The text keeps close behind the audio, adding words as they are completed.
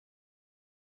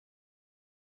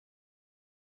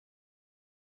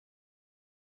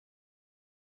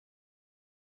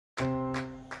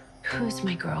Who's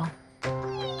my girl?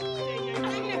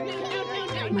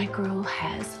 My girl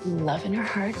has love in her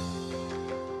heart,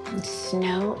 and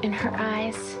snow in her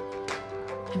eyes,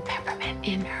 and peppermint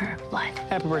in her blood.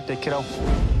 Happy birthday, kiddo.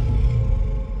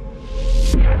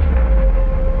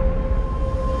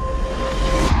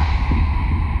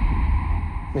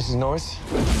 Mrs. North,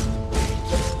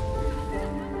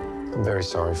 I'm very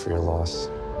sorry for your loss.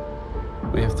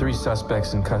 We have 3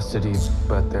 suspects in custody,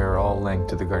 but they're all linked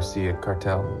to the Garcia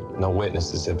cartel. No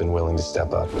witnesses have been willing to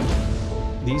step up.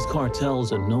 These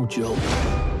cartels are no joke.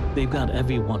 They've got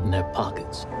everyone in their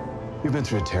pockets. You've been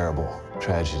through a terrible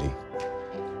tragedy.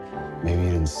 Maybe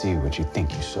you didn't see what you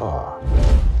think you saw.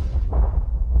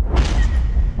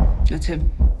 That's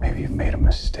him. Maybe you've made a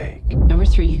mistake. Number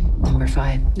 3, number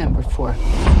 5, number 4.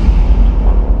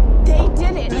 They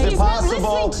did it. Is it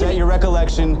possible that your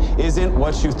recollection isn't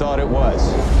what you thought it was?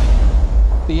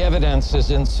 The evidence is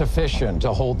insufficient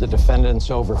to hold the defendants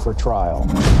over for trial.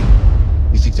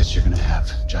 You think that you're gonna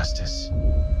have justice?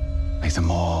 Make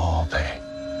them all pay.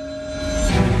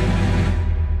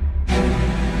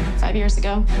 5 years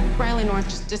ago, Riley North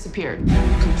just disappeared.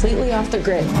 Completely off the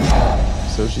grid.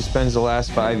 So she spends the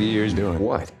last 5 years doing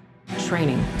what?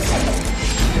 Training.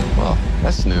 Well,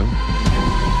 that's new.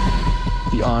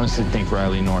 You honestly think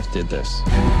Riley North did this?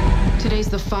 Today's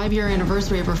the 5-year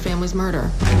anniversary of her family's murder.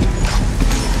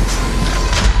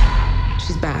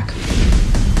 She's back.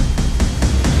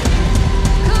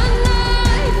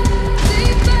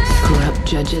 Corrupt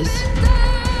judges,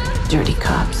 dirty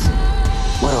cops.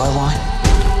 What do I want?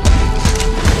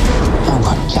 I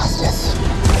want justice.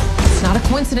 It's not a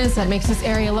coincidence that makes this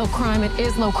area low crime. It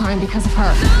is low crime because of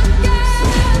her.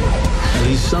 At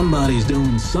least somebody's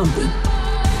doing something.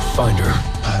 Find her.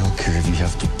 I don't care if you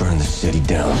have to burn the city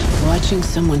down. Watching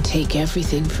someone take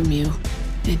everything from you,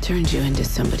 it turns you into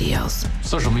somebody else.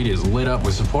 Social media is lit up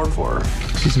with support for her.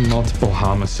 She's a multiple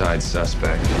homicide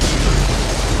suspect.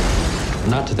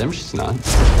 Not to them, she's not.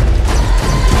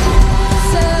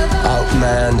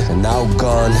 Outmanned and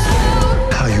outgunned.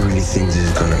 How you really think this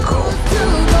is gonna go?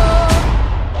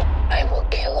 I will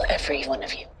kill every one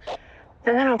of you.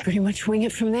 And then I'll pretty much wing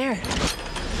it from there.